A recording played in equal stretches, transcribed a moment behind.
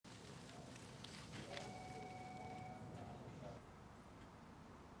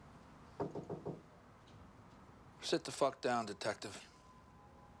Sit the fuck down, detective.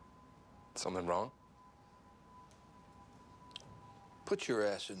 Something wrong? Put your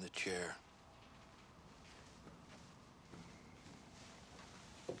ass in the chair.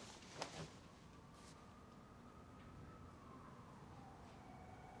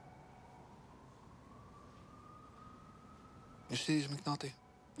 You see these, McNulty?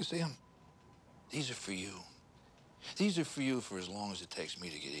 You see them? These are for you. These are for you for as long as it takes me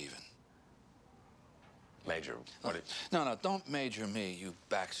to get even. Major, what is... No, don't major me, you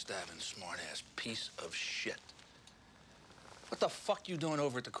backstabbing smart-ass piece of shit. What the fuck you doing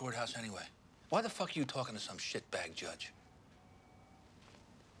over at the courthouse anyway? Why the fuck are you talking to some shitbag judge?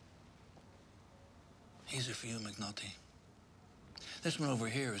 These are for you, McNulty. This one over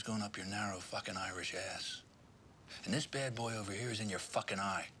here is going up your narrow fucking Irish ass. And this bad boy over here is in your fucking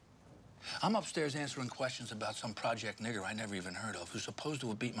eye. I'm upstairs answering questions about some project nigger I never even heard of who's supposed to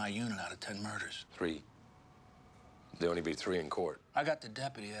have beat my unit out of 10 murders. 3. They only beat 3 in court. I got the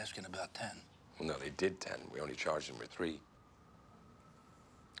deputy asking about 10. Well, no, they did 10. We only charged him with 3.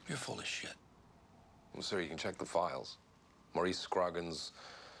 You're full of shit. Well, sir, you can check the files. Maurice Scroggins,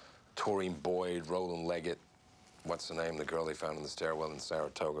 Taurine Boyd, Roland Leggett. What's the name? The girl they found in the stairwell in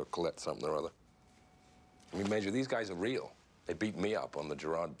Saratoga, Colette something or other. I mean, Major, these guys are real. They beat me up on the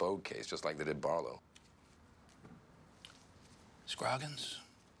Gerard Bogue case, just like they did Barlow. Scroggins?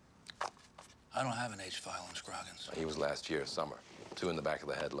 I don't have an H file on Scroggins. He was last year, summer. 2 in the back of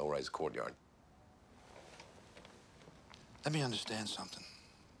the head, low-rise courtyard. Let me understand something.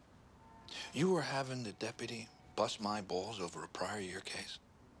 You were having the deputy bust my balls over a prior year case?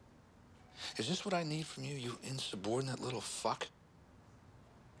 Is this what I need from you, you insubordinate little fuck?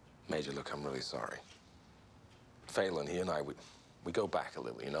 Major, look, I'm really sorry. Phelan, he and I, we go back a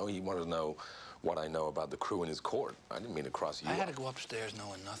little, you know? He wanted to know what I know about the crew in his court. I didn't mean to cross you I up. had to go upstairs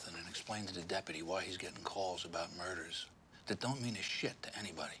knowing nothing and explain to the deputy why he's getting calls about murders that don't mean a shit to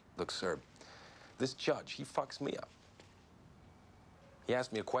anybody. Look, sir, this judge, he fucks me up. He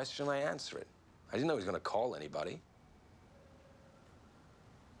asked me a question, I answer it. I didn't know he was going to call anybody.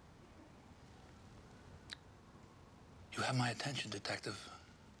 You have my attention, detective.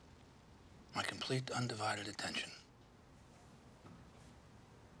 My complete, undivided attention.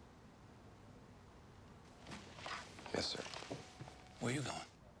 Yes, sir. Where are you going?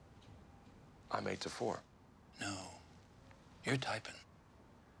 I'm 8 to 4. No. You're typing.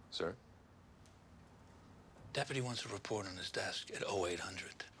 Sir? Deputy wants a report on his desk at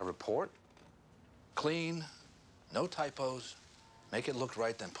 0800. A report? Clean, no typos. Make it look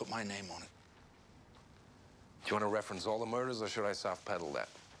right, then put my name on it. Do you want to reference all the murders, or should I soft pedal that?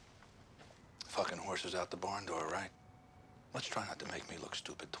 Fucking horses out the barn door, right? Let's try not to make me look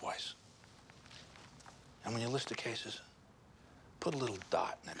stupid twice. And when you list the cases, put a little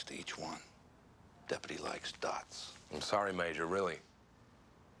dot next to each one. Deputy likes dots. I'm sorry, Major, really.